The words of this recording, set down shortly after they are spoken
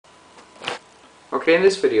Okay, in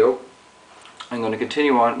this video I'm going to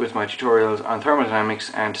continue on with my tutorials on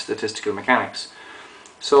thermodynamics and statistical mechanics.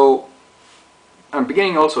 So I'm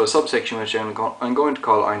beginning also a subsection which I'm going to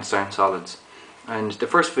call Einstein Solids, and the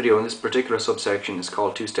first video in this particular subsection is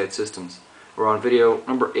called Two-State Systems. We're on video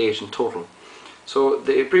number 8 in total. So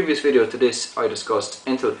the previous video to this I discussed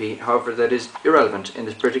enthalpy, however that is irrelevant in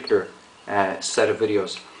this particular set of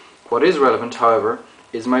videos. What is relevant, however,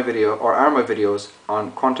 is my video, or are my videos,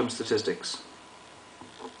 on quantum statistics.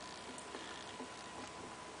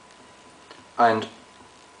 And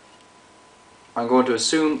I'm going to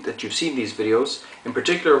assume that you've seen these videos, in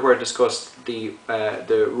particular where I discussed the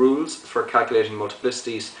rules for calculating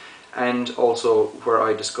multiplicities, and also where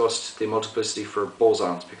I discussed the multiplicity for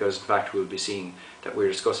bosons, because in fact we'll be seeing that we're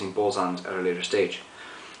discussing bosons at a later stage.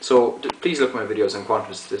 So please look at my videos on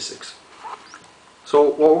quantum statistics. So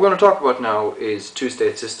what we're going to talk about now is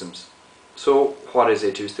two-state systems. So what is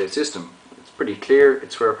a two-state system? It's pretty clear.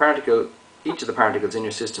 It's where a particle, each of the particles in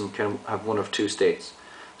your system can have one of two states.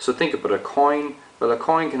 So think about a coin. Well, a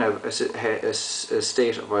coin can have a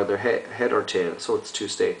state of either head or tail, so it's two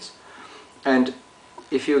states. And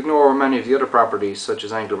if you ignore many of the other properties such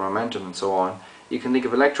as angular momentum and so on, you can think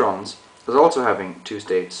of electrons as also having two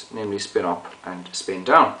states, namely spin up and spin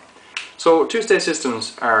down. So two-state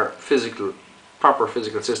systems are proper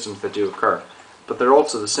physical systems that do occur, but they're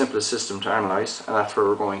also the simplest system to analyze, and that's where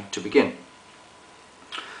we're going to begin.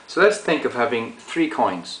 So let's think of having three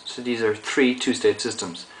coins. So these are three two-state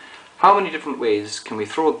systems. How many different ways can we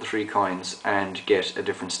throw the three coins and get a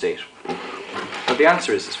different state? Well, the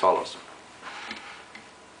answer is as follows.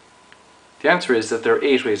 The answer is that there are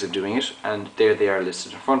 8 ways of doing it, and there they are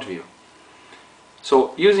listed in front of you.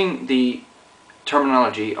 So using the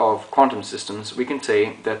terminology of quantum systems, we can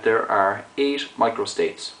say that there are 8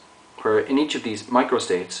 microstates, where in each of these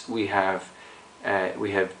microstates we have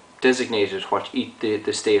designated what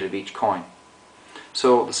the state of each coin.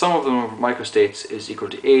 So the sum of the number of microstates is equal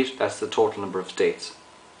to 8. That's the total number of states.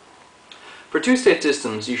 For two-state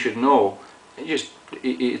systems, you should know,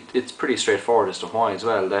 it's pretty straightforward as to why as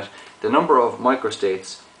well, that the number of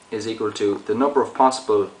microstates is equal to the number of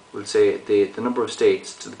possible, we'll say the number of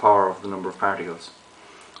states to the power of the number of particles.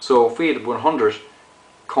 So if we had 100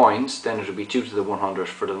 coins, then it would be 2 to the 100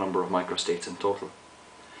 for the number of microstates in total.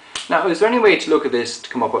 Now, is there any way to look at this to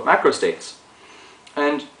come up with macrostates?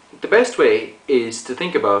 And the best way is to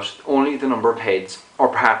think about only the number of heads, or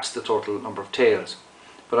perhaps the total number of tails.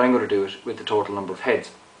 But I'm going to do it with the total number of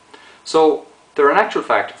heads. So there are in actual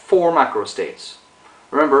fact 4 macrostates.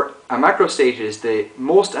 Remember, a macrostate is the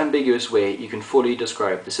most ambiguous way you can fully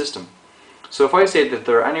describe the system. So if I say that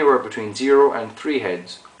there are anywhere between 0 and 3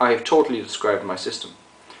 heads, I have totally described my system.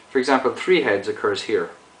 For example, 3 heads occurs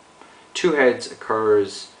here. 2 heads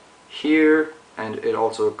occurs here, and it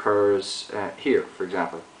also occurs here, for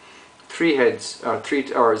example. 3 heads,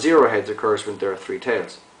 or 0 heads occurs when there are 3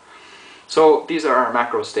 tails. So these are our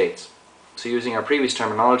macrostates. So using our previous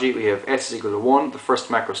terminology, we have S is equal to 1, the first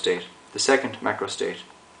macrostate, the second macrostate,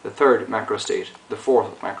 the third macrostate, the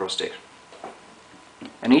fourth macrostate.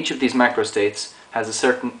 And each of these macrostates has a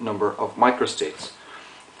certain number of microstates.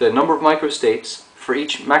 The number of microstates for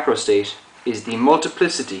each macrostate is the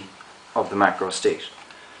multiplicity of the macrostate.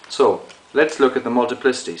 So let's look at the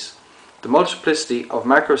multiplicities. The multiplicity of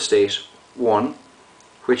macrostate 1,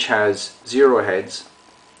 which has 0 heads,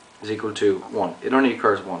 is equal to 1. It only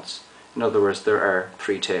occurs once. In other words, there are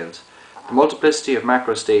 3 tails. The multiplicity of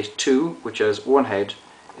macrostate 2, which has 1 head,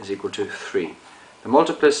 is equal to 3. The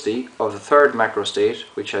multiplicity of the third macrostate,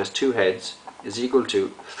 which has 2 heads, is equal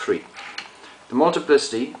to 3. The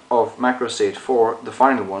multiplicity of macrostate 4, the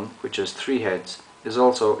final one, which has 3 heads, is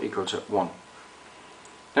also equal to 1.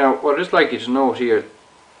 Now, what I'd just like you to note here,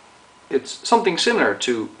 it's something similar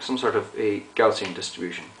to some sort of a Gaussian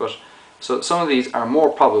distribution, but so some of these are more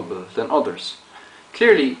probable than others.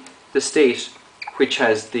 Clearly, the state which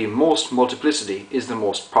has the most multiplicity is the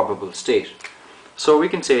most probable state. So we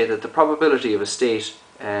can say that the probability of a state,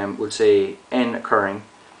 we'll say n occurring,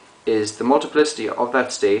 is the multiplicity of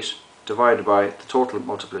that state divided by the total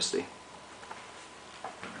multiplicity.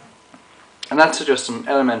 And that's just some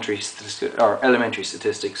elementary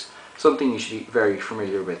statistics, something you should be very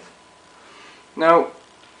familiar with. Now,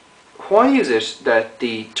 why is it that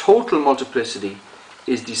the total multiplicity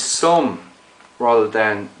is the sum rather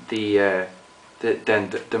than the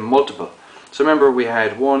multiple? So remember, we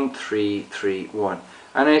had 1, 3, 3, 1,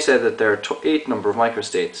 and I said that there are 8 number of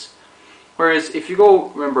microstates. Whereas if you go,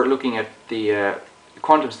 remember, looking at the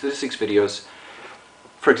quantum statistics videos,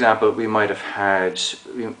 for example, we might have had,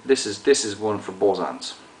 this is one for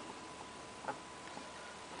bosons.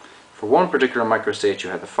 For one particular microstate you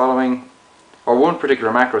had the following, or one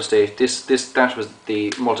particular macrostate, that was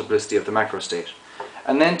the multiplicity of the macrostate.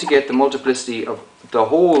 And then to get the multiplicity of the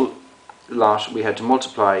whole lot, we had to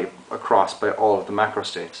multiply across by all of the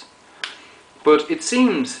macrostates. But it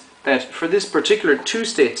seems that for this particular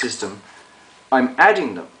two-state system, I'm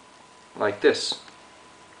adding them like this.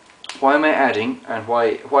 Why am I adding, and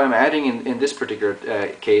why am I adding in this particular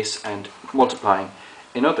case and multiplying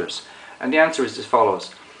in others? And the answer is as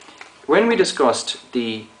follows. When we discussed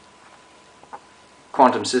the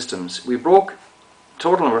quantum systems, we broke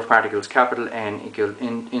total number of particles, capital N, equal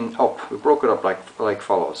in up. We broke it up like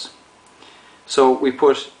follows. So we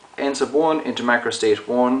put n sub 1 into macrostate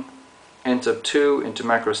 1, n sub 2 into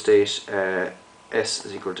macrostate S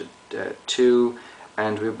is equal to 2,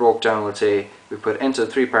 and we broke down, let's say, we put n sub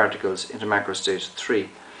 3 particles into macrostate 3.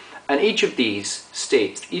 And each of these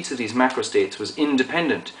states, each of these macrostates was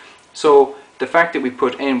independent. So the fact that we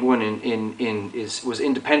put n1 was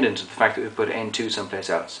independent of the fact that we put n2 someplace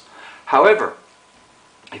else. However,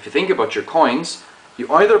 if you think about your coins, you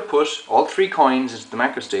either put all 3 coins into the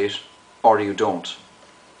macrostate or you don't.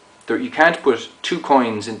 You can't put 2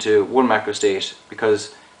 coins into one macrostate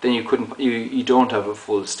because then you don't have a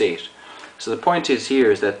full state. So the point is here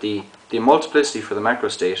is that the multiplicity for the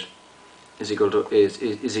macrostate is equal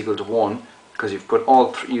to 1 because you put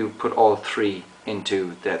all 3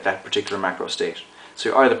 into that particular macrostate. So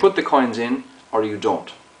you either put the coins in or you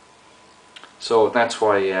don't. So that's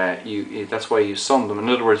why you sum them. In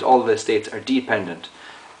other words, all the states are dependent,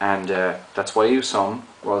 and that's why you sum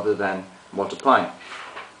rather than multiplying.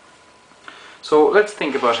 So let's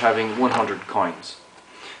think about having 100 coins.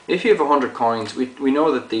 If you have 100 coins, we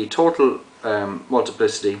know that the total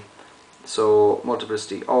multiplicity, so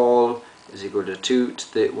multiplicity all is equal to 2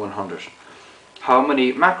 to the 100. How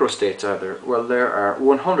many macrostates are there? Well, there are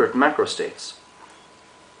 100 macrostates.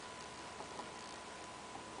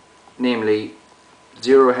 Namely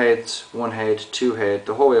 0 heads, 1 head, 2 head,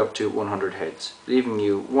 the whole way up to 100 heads, leaving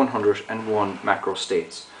you 101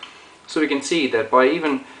 macrostates. So we can see that by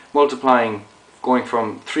even multiplying, going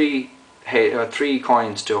from 3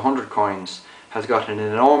 coins to 100 coins has got an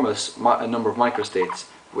enormous number of microstates.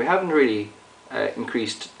 We haven't really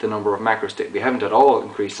increased the number of macrostates. We haven't at all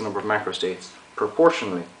increased the number of macrostates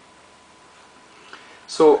proportionally.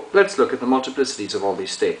 So let's look at the multiplicities of all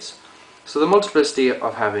these states. So the multiplicity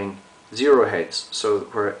of having 0 heads, so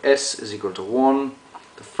where S is equal to 1,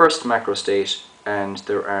 the first macrostate, and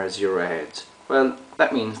there are 0 heads. Well,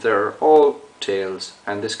 that means there are all tails,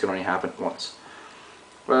 and this can only happen once.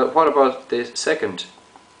 Well, what about the second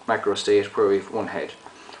macrostate where we have 1 head?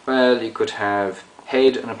 Well, you could have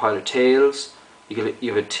head and a pile of tails. You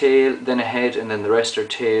have a tail, then a head, and then the rest are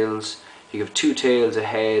tails. You have 2 tails, a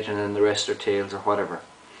head, and then the rest are tails, or whatever.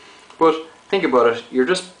 But think about it, you're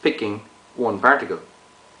just picking 1 particle.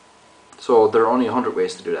 So there are only 100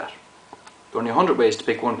 ways to do that. There are only 100 ways to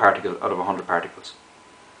pick 1 particle out of 100 particles.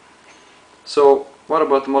 So what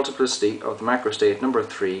about the multiplicity of the macrostate number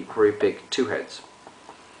 3 where we pick 2 heads?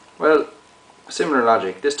 Well, similar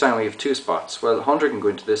logic. This time we have 2 spots. Well, 100 can go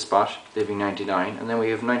into this spot, leaving 99, and then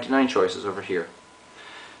we have 99 choices over here.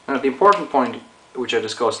 Now the important point which I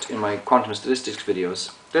discussed in my quantum statistics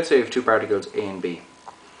videos, let's say we have 2 particles A and B,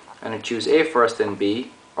 and I choose A first then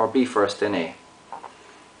B, or B first then A.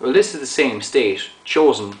 Well, this is the same state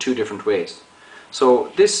chosen 2 different ways.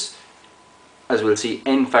 So this, as we'll see,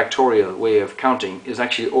 n factorial way of counting is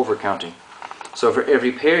actually overcounting. So for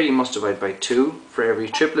every pair you must divide by 2, for every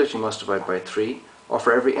triplet you must divide by 3, or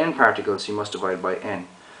for every n particles you must divide by n.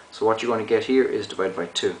 So what you're going to get here is divide by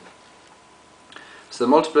 2. So the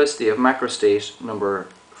multiplicity of macrostate number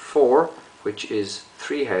 4, which is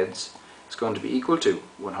 3 heads, is going to be equal to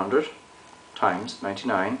 100 times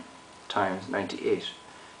 99 times 98.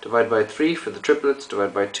 Divide by 3 for the triplets,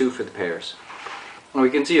 divide by 2 for the pairs. And we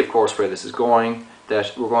can see, of course, where this is going,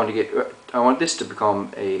 that we're going to get, I want this to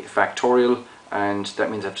become a factorial, and that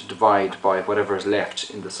means I have to divide by whatever is left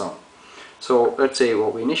in the sum. So let's say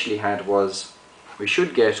what we initially had was, we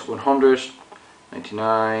should get 100,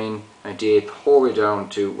 99, 98, the whole way down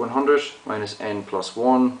to 100 minus n plus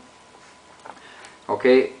 1.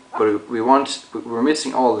 Okay, but we're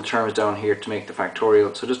missing all the terms down here to make the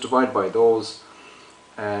factorial, so just divide by those.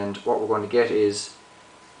 And what we're going to get is,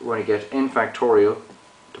 we're going to get n factorial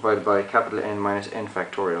divided by capital N minus n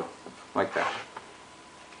factorial, like that.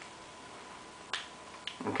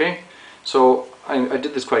 Okay, so I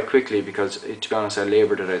did this quite quickly because, to be honest, I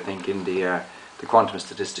laboured it, I think, in the quantum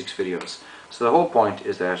statistics videos. So the whole point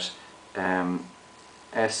is that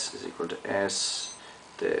S is equal to S,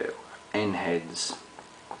 the n heads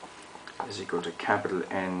is equal to capital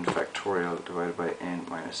N factorial divided by n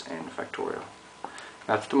minus n factorial.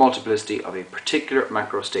 That's the multiplicity of a particular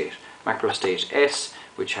macro state. Macro state S,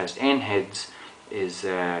 which has n heads, is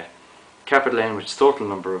capital N, which is the total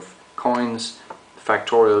number of coins,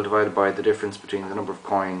 factorial divided by the difference between the number of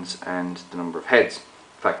coins and the number of heads,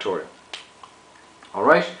 factorial.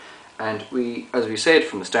 Alright, and as we said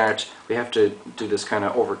from the start, we have to do this kind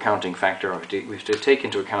of overcounting factor. We have to take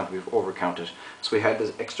into account that we've overcounted. So we had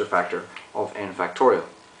this extra factor of n factorial.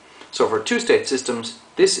 So for two-state systems,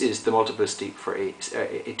 this is the multiplicity for a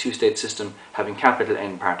two-state system having capital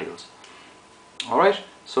N particles. Alright,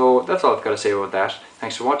 so that's all I've got to say about that.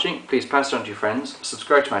 Thanks for watching. Please pass it on to your friends,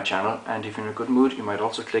 subscribe to my channel, and if you're in a good mood, you might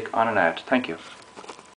also click on an ad. Thank you.